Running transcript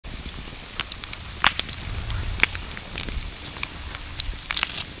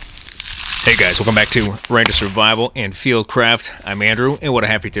Hey guys, welcome back to Ranger Survival and Fieldcraft. I'm Andrew, and what I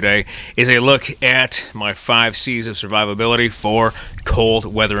have for you today is a look at my 5 C's of survivability for cold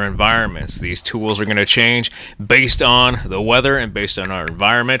weather environments. These tools are going to change based on the weather and based on our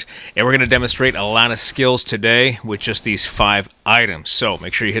environment, and we're going to demonstrate a lot of skills today with just these 5 items. So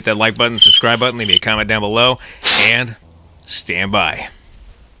make sure you hit that like button, subscribe button, leave me a comment down below, and stand by.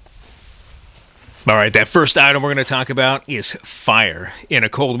 Alright, that first item we're going to talk about is fire. In a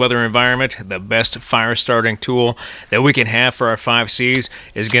cold weather environment, the best fire starting tool that we can have for our 5 C's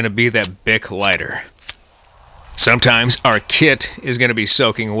is going to be that Bic Lighter. Sometimes our kit is going to be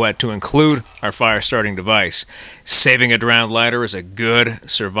soaking wet to include our fire starting device. Saving a drowned lighter is a good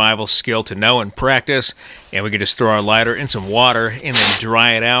survival skill to know and practice, and we can just throw our lighter in some water and then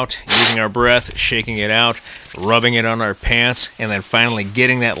dry it out using our breath, shaking it out, rubbing it on our pants, and then finally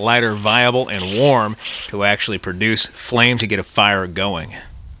getting that lighter viable and warm to actually produce flame to get a fire going.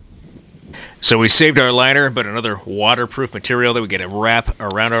 So we saved our lighter, but another waterproof material that we get to wrap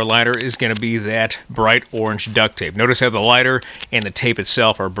around our lighter is going to be that bright orange duct tape. Notice how the lighter and the tape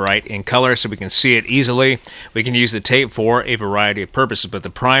itself are bright in color so we can see it easily. We can use the tape for a variety of purposes, but the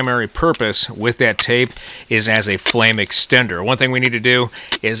primary purpose with that tape is as a flame extender. One thing we need to do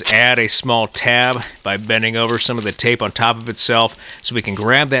is add a small tab by bending over some of the tape on top of itself so we can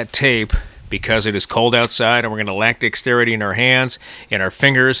grab that tape because it is cold outside and we're going to lack dexterity in our hands and our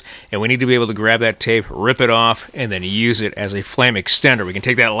fingers, and we need to be able to grab that tape, rip it off, and then use it as a flame extender. We can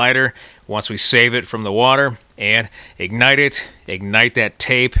take that lighter once we save it from the water and ignite it, ignite that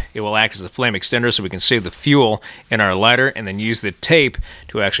tape. It will act as a flame extender so we can save the fuel in our lighter and then use the tape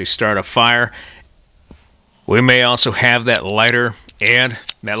to actually start a fire. We may also have that lighter, and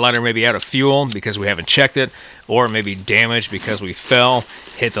that lighter may be out of fuel because we haven't checked it, or it may be damaged because we fell,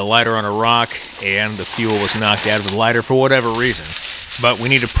 hit the lighter on a rock, and the fuel was knocked out of the lighter for whatever reason. But we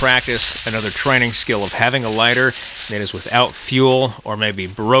need to practice another training skill of having a lighter that is without fuel or may be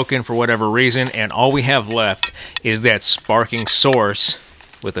broken for whatever reason, and all we have left is that sparking source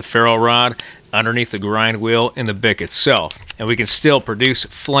with the ferro rod underneath the grind wheel in the Bic itself. And we can still produce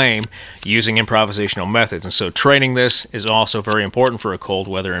flame using improvisational methods. And so training this is also very important for a cold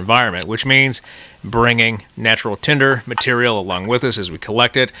weather environment, which means bringing natural tinder material along with us as we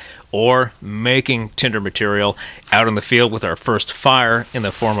collect it, or making tinder material out in the field with our first fire in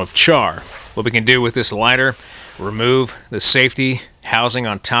the form of char. What we can do with this lighter, remove the safety housing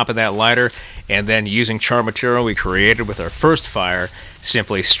on top of that lighter, and then using char material we created with our first fire,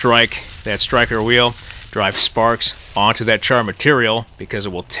 simply strike that striker wheel, drive sparks onto that char material because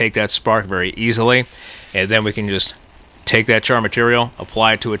it will take that spark very easily, and then we can just take that char material,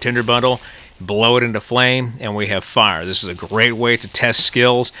 apply it to a tinder bundle, blow it into flame, and we have fire. This is a great way to test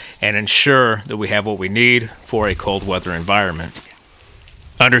skills and ensure that we have what we need for a cold weather environment.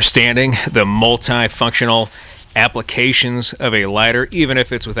 Understanding the multifunctional applications of a lighter, even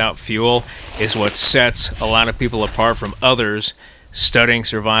if it's without fuel, is what sets a lot of people apart from others studying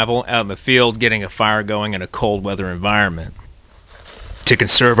survival out in the field, getting a fire going in a cold weather environment. To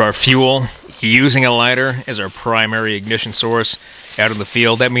conserve our fuel, using a lighter as our primary ignition source out in the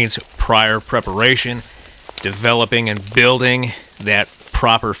field, that means prior preparation, developing and building that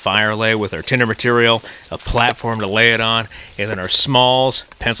proper fire lay with our tinder material, a platform to lay it on, and then our smalls,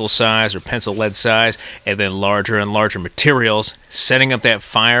 pencil size or pencil lead size, and then larger and larger materials, setting up that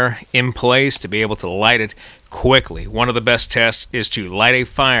fire in place to be able to light it quickly. One of the best tests is to light a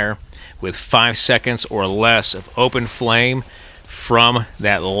fire with 5 seconds or less of open flame from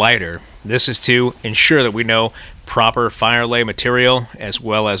that lighter. This is to ensure that we know proper fire lay material as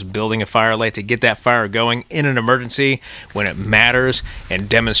well as building a fire lay to get that fire going in an emergency when it matters, and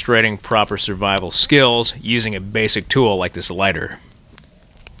demonstrating proper survival skills using a basic tool like this lighter.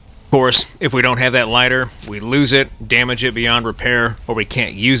 Of course, if we don't have that lighter, we lose it, damage it beyond repair, or we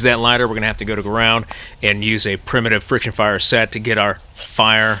can't use that lighter, we're going to have to go to ground and use a primitive friction fire set to get our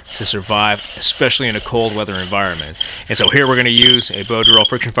fire to survive, especially in a cold weather environment. And so here we're going to use a bow drill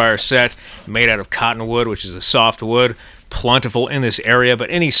friction fire set made out of cottonwood, which is a soft wood, plentiful in this area, but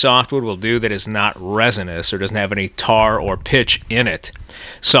any softwood will do that is not resinous or doesn't have any tar or pitch in it.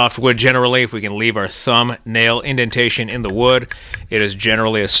 Softwood, generally, if we can leave our thumbnail indentation in the wood, it is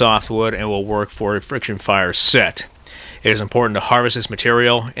generally a softwood and will work for a friction fire set. It is important to harvest this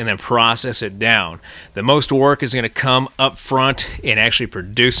material and then process it down. The most work is going to come up front in actually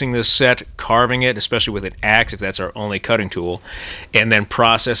producing this set, carving it, especially with an axe if that's our only cutting tool, and then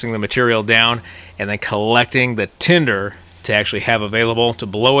processing the material down, and then collecting the tinder to actually have available to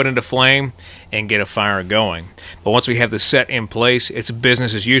blow it into flame and get a fire going. But once we have this set in place, it's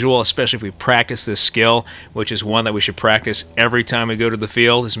business as usual, especially if we practice this skill, which is one that we should practice every time we go to the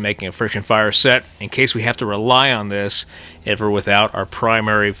field, is making a friction fire set in case we have to rely on this if we're without our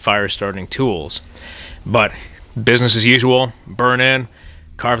primary fire starting tools. But business as usual, burn in,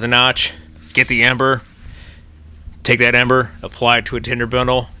 carve the notch, get the ember, take that ember, apply it to a tinder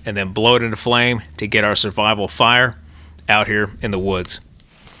bundle, and then blow it into flame to get our survival fire out here in the woods.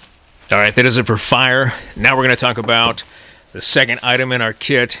 Alright, that is it for fire. Now we're going to talk about the second item in our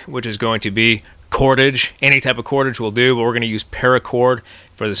kit, which is going to be cordage. Any type of cordage will do, but we're going to use paracord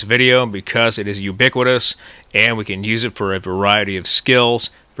for this video because it is ubiquitous and we can use it for a variety of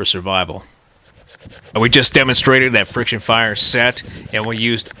skills for survival. We just demonstrated that friction fire set, and we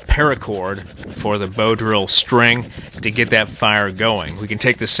used paracord for the bow drill string to get that fire going. We can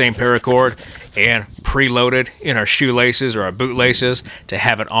take the same paracord and preload it in our shoelaces or our bootlaces to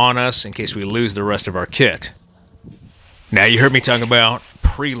have it on us in case we lose the rest of our kit. Now, you heard me talk about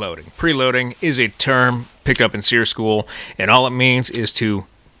preloading. Preloading is a term picked up in SEER school, and all it means is to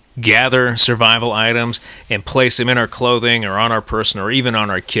gather survival items and place them in our clothing or on our person or even on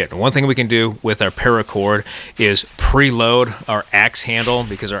our kit. And one thing we can do with our paracord is preload our axe handle,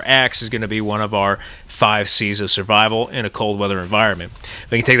 because our axe is going to be one of our 5 C's of survival in a cold weather environment.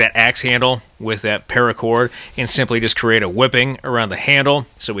 We can take that axe handle with that paracord and simply just create a whipping around the handle,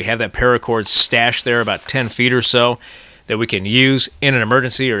 so we have that paracord stashed there about 10 feet or so that we can use in an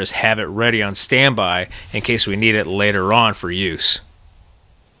emergency or just have it ready on standby in case we need it later on for use.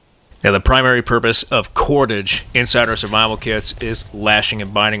 Now, the primary purpose of cordage inside our survival kits is lashing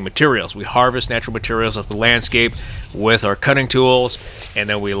and binding materials. We harvest natural materials off the landscape with our cutting tools, and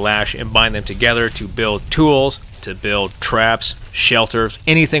then we lash and bind them together to build tools, to build traps, shelters,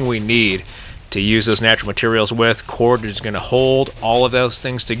 anything we need to use those natural materials with. Cordage is going to hold all of those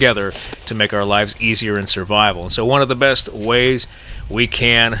things together to make our lives easier in survival. And so one of the best ways we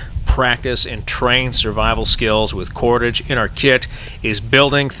can practice and train survival skills with cordage in our kit is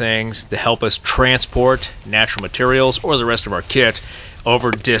building things to help us transport natural materials or the rest of our kit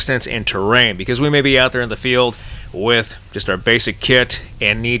over distance and terrain, because we may be out there in the field with just our basic kit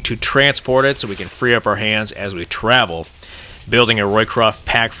and need to transport it so we can free up our hands as we travel. Building a Roycroft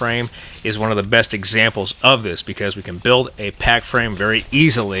pack frame is one of the best examples of this, because we can build a pack frame very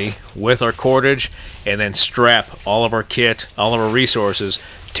easily with our cordage and then strap all of our kit, all of our resources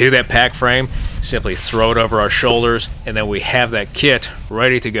to that pack frame, simply throw it over our shoulders, and then we have that kit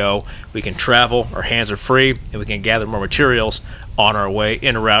ready to go. We can travel, our hands are free, and we can gather more materials on our way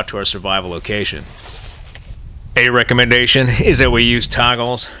en route to our survival location. A recommendation is that we use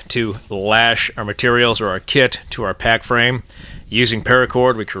toggles to lash our materials or our kit to our pack frame. Using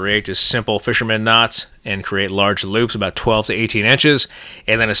paracord, we create just simple fisherman knots and create large loops about 12 to 18 inches,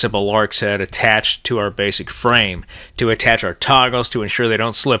 and then a simple lark's head attached to our basic frame. To attach our toggles to ensure they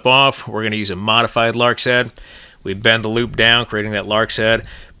don't slip off, we're going to use a modified lark's head. We bend the loop down, creating that lark's head,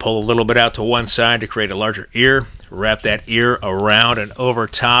 pull a little bit out to one side to create a larger ear, wrap that ear around and over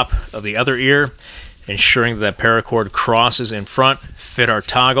top of the other ear, ensuring that paracord crosses in front, fit our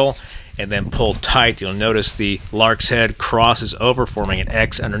toggle, and then pull tight. You'll notice the lark's head crosses over, forming an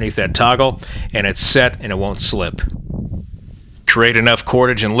X underneath that toggle, and it's set and it won't slip. Create enough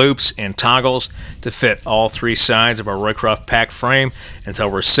cordage and loops and toggles to fit all 3 sides of our Roycroft pack frame until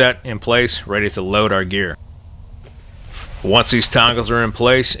we're set in place, ready to load our gear. Once these toggles are in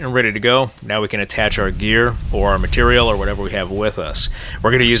place and ready to go, now we can attach our gear or our material or whatever we have with us.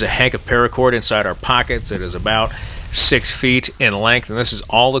 We're going to use a hank of paracord inside our pockets that is about 6 feet in length, and this is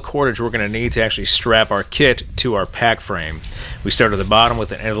all the cordage we're going to need to actually strap our kit to our pack frame. We start at the bottom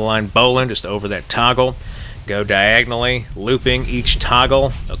with an end-of-the-line bowline just over that toggle, go diagonally, looping each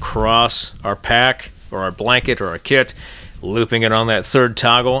toggle across our pack or our blanket or our kit, looping it on that 3rd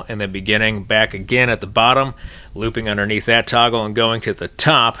toggle, and then beginning back again at the bottom, looping underneath that toggle and going to the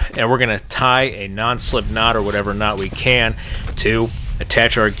top. And we're going to tie a non-slip knot or whatever knot we can to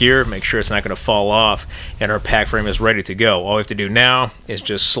attach our gear, make sure it's not going to fall off, and our pack frame is ready to go. All we have to do now is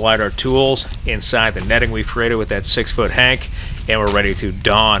just slide our tools inside the netting we've created with that 6-foot hank, and we're ready to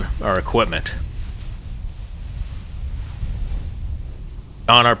don our equipment.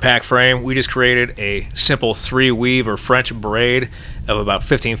 On our pack frame, we just created a simple 3-weave or French braid of about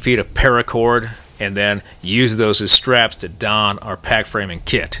 15 feet of paracord, and then use those as straps to don our pack frame and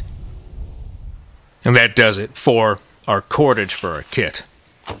kit. And that does it for our cordage for our kit.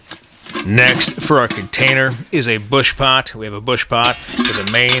 Next, for our container, is a bush pot. We have a bush pot with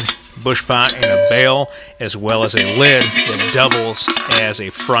a main bush pot and a bail, as well as a lid that doubles as a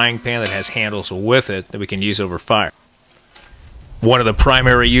frying pan that has handles with it that we can use over fire. One of the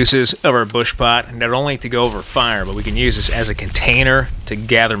primary uses of our bush pot, not only to go over fire, but we can use this as a container to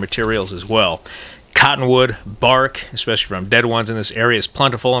gather materials as well. Cottonwood, bark, especially from dead ones in this area, is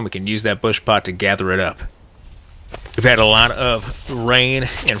plentiful, and we can use that bush pot to gather it up. We've had a lot of rain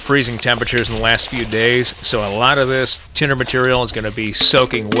and freezing temperatures in the last few days, so a lot of this tinder material is going to be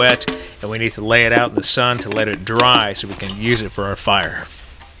soaking wet, and we need to lay it out in the sun to let it dry so we can use it for our fire.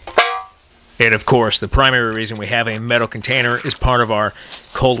 And of course, the primary reason we have a metal container as part of our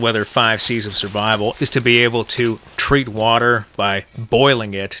cold weather 5 C's of survival is to be able to treat water by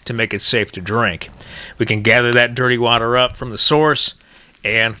boiling it to make it safe to drink. We can gather that dirty water up from the source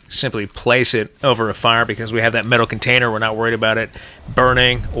and simply place it over a fire. Because we have that metal container, we're not worried about it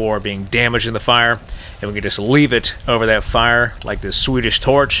burning or being damaged in the fire, and we can just leave it over that fire like this Swedish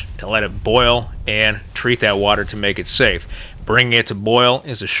torch to let it boil and treat that water to make it safe. Bringing it to boil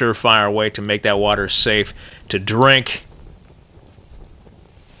is a surefire way to make that water safe to drink.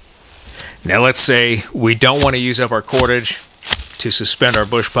 Now let's say we don't want to use up our cordage to suspend our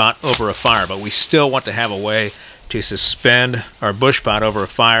bush pot over a fire, but we still want to have a way to suspend our bush pot over a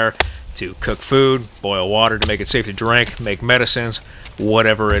fire to cook food, boil water to make it safe to drink, make medicines,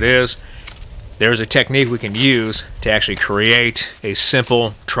 whatever it is. There's a technique we can use to actually create a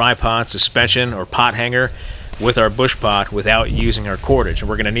simple tripod suspension or pot hanger with our bush pot without using our cordage. And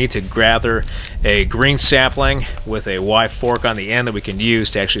we're going to need to gather a green sapling with a Y fork on the end that we can use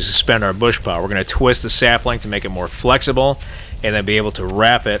to actually suspend our bush pot. We're going to twist the sapling to make it more flexible and then be able to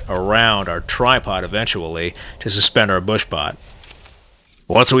wrap it around our tripod eventually to suspend our bush pot.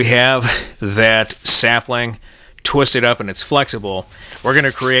 Once we have that sapling twisted up and it's flexible, we're going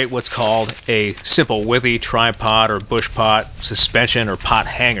to create what's called a simple withy tripod or bush pot suspension or pot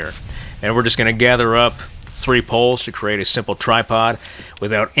hanger. And we're just going to gather up 3 poles to create a simple tripod.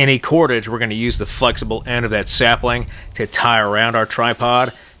 Without any cordage, we're going to use the flexible end of that sapling to tie around our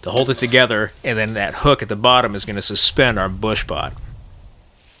tripod to hold it together, and then that hook at the bottom is going to suspend our bush pot.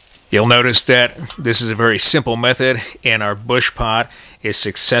 You'll notice that this is a very simple method, and our bush pot is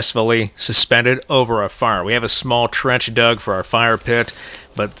successfully suspended over our fire. We have a small trench dug for our fire pit,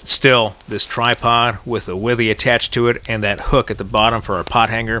 but still, this tripod with a withy attached to it and that hook at the bottom for our pot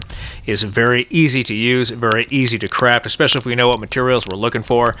hanger is very easy to use, very easy to craft, especially if we know what materials we're looking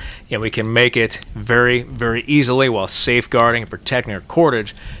for, and we can make it very, very easily while safeguarding and protecting our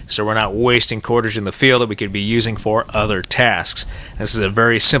cordage, so we're not wasting cordage in the field that we could be using for other tasks. This is a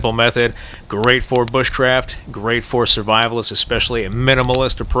very simple method, great for bushcraft, great for survivalists, especially a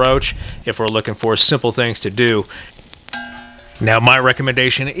minimalist approach if we're looking for simple things to do. Now, my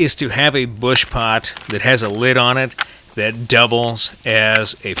recommendation is to have a bush pot that has a lid on it that doubles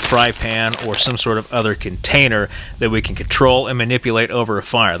as a fry pan or some sort of other container that we can control and manipulate over a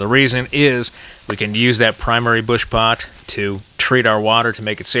fire. The reason is we can use that primary bush pot to treat our water to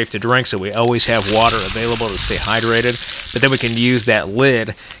make it safe to drink, so we always have water available to stay hydrated, but then we can use that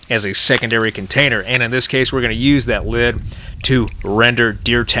lid as a secondary container, and in this case we're going to use that lid to render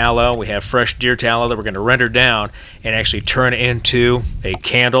deer tallow. We have fresh deer tallow that we're going to render down and actually turn into a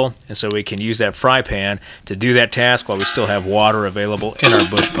candle, and so we can use that fry pan to do that task while we still have water available in our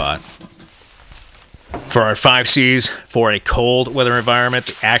bush pot. For our 5 C's, for a cold weather environment,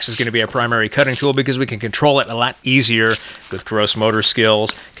 the axe is going to be our primary cutting tool because we can control it a lot easier with gross motor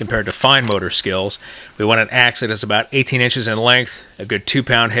skills compared to fine motor skills. We want an axe that is about 18 inches in length, a good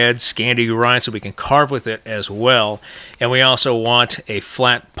 2-pound head, Scandi grind so we can carve with it as well. And we also want a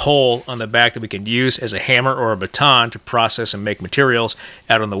flat pole on the back that we can use as a hammer or a baton to process and make materials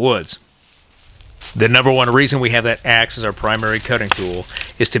out in the woods. The number one reason we have that axe as our primary cutting tool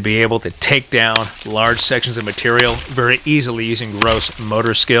is to be able to take down large sections of material very easily using gross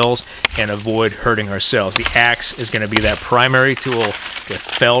motor skills and avoid hurting ourselves. The axe is going to be that primary tool to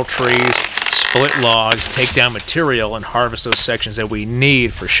fell trees, split logs, take down material, and harvest those sections that we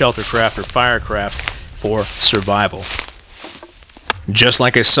need for sheltercraft or firecraft for survival. Just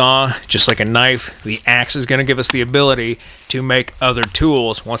like a saw, just like a knife, the axe is going to give us the ability to make other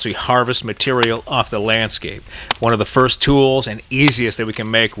tools once we harvest material off the landscape. One of the first tools and easiest that we can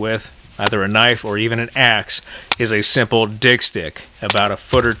make with either a knife or even an axe is a simple dig stick, about 1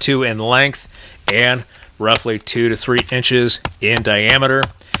 foot or 2 in length and roughly 2 to 3 inches in diameter.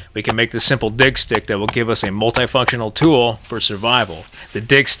 We can make this simple dig stick that will give us a multifunctional tool for survival. The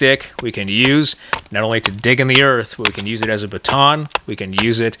dig stick we can use not only to dig in the earth, but we can use it as a baton, we can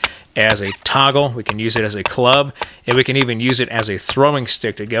use it as a toggle, we can use it as a club, and we can even use it as a throwing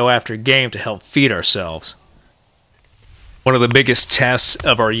stick to go after game to help feed ourselves. One of the biggest tests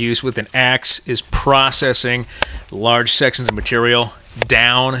of our use with an axe is processing large sections of material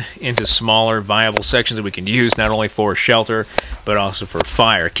down into smaller viable sections that we can use not only for shelter but also for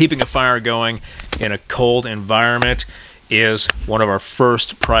fire. Keeping a fire going in a cold environment is one of our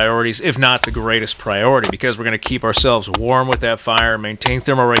first priorities, if not the greatest priority, because we're going to keep ourselves warm with that fire, maintain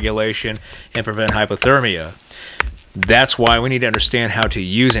thermoregulation, and prevent hypothermia. That's why we need to understand how to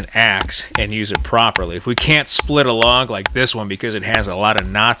use an axe and use it properly. If we can't split a log like this one because it has a lot of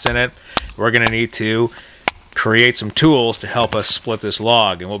knots in it, we're going to need to create some tools to help us split this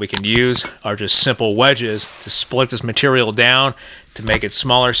log. And what we can use are just simple wedges to split this material down to make it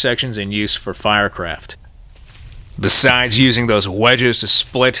smaller sections and use for firecraft. Besides using those wedges to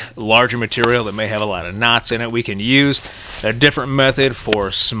split larger material that may have a lot of knots in it, we can use a different method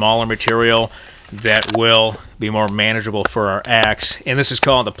for smaller material that will be more manageable for our axe. And this is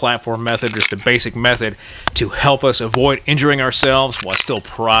called the platform method, just a basic method to help us avoid injuring ourselves while still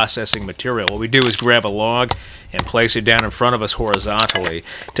processing material. What we do is grab a log and place it down in front of us horizontally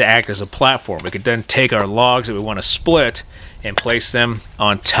to act as a platform. We could then take our logs that we want to split and place them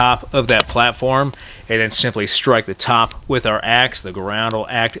on top of that platform and then simply strike the top with our axe. The ground will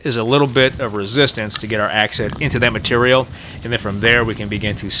act as a little bit of resistance to get our axe head into that material, and then from there we can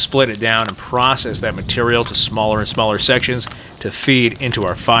begin to split it down and process that material to smaller and smaller sections to feed into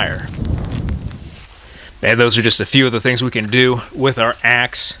our fire. And those are just a few of the things we can do with our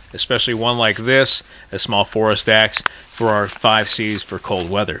axe, especially one like this, a small forest axe for our 5 C's for cold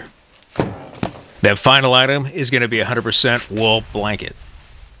weather. That final item is going to be a 100% wool blanket.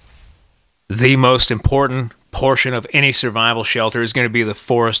 The most important portion of any survival shelter is going to be the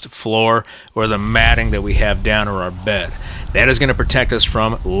forest floor or the matting that we have down on our bed. That is going to protect us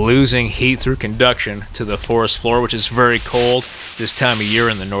from losing heat through conduction to the forest floor, which is very cold this time of year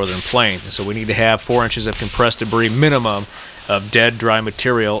in the northern plains. And so we need to have 4 inches of compressed debris minimum of dead, dry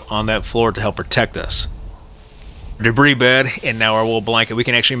material on that floor to help protect us. Debris bed and now our wool blanket, we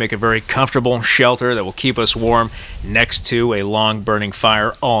can actually make a very comfortable shelter that will keep us warm next to a long burning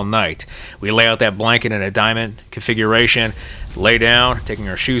fire all night. We lay out that blanket in a diamond configuration, lay down, taking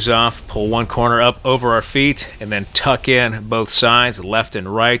our shoes off, pull one corner up over our feet, and then tuck in both sides, left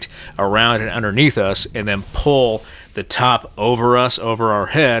and right, around and underneath us, and then pull the top over us, over our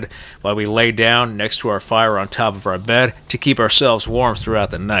head, while we lay down next to our fire on top of our bed to keep ourselves warm throughout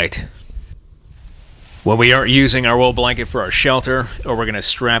the night. When we aren't using our wool blanket for our shelter, or we're going to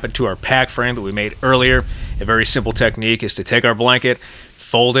strap it to our pack frame that we made earlier, a very simple technique is to take our blanket,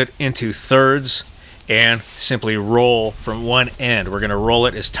 fold it into thirds, and simply roll from one end. We're going to roll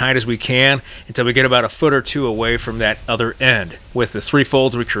it as tight as we can until we get about a foot or two away from that other end. With the 3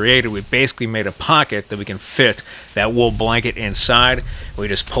 folds we created, we basically made a pocket that we can fit that wool blanket inside. We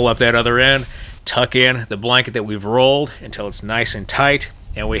just pull up that other end, tuck in the blanket that we've rolled until it's nice and tight,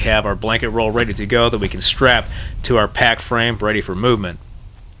 and we have our blanket roll ready to go that we can strap to our pack frame ready for movement.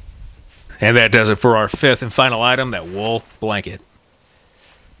 And that does it for our 5th and final item, that wool blanket.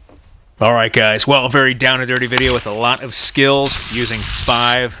 Alright guys, well, a very down and dirty video with a lot of skills using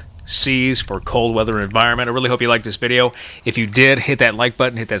 5 C's for cold weather environment. I really hope you liked this video. If you did, hit that like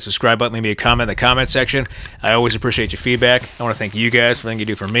button, hit that subscribe button, leave me a comment in the comment section. I always appreciate your feedback. I want to thank you guys for everything you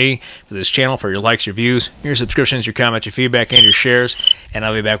do for me, for this channel, for your likes, your views, your subscriptions, your comments, your feedback, and your shares. And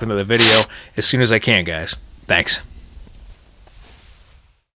I'll be back with another video as soon as I can, guys. Thanks.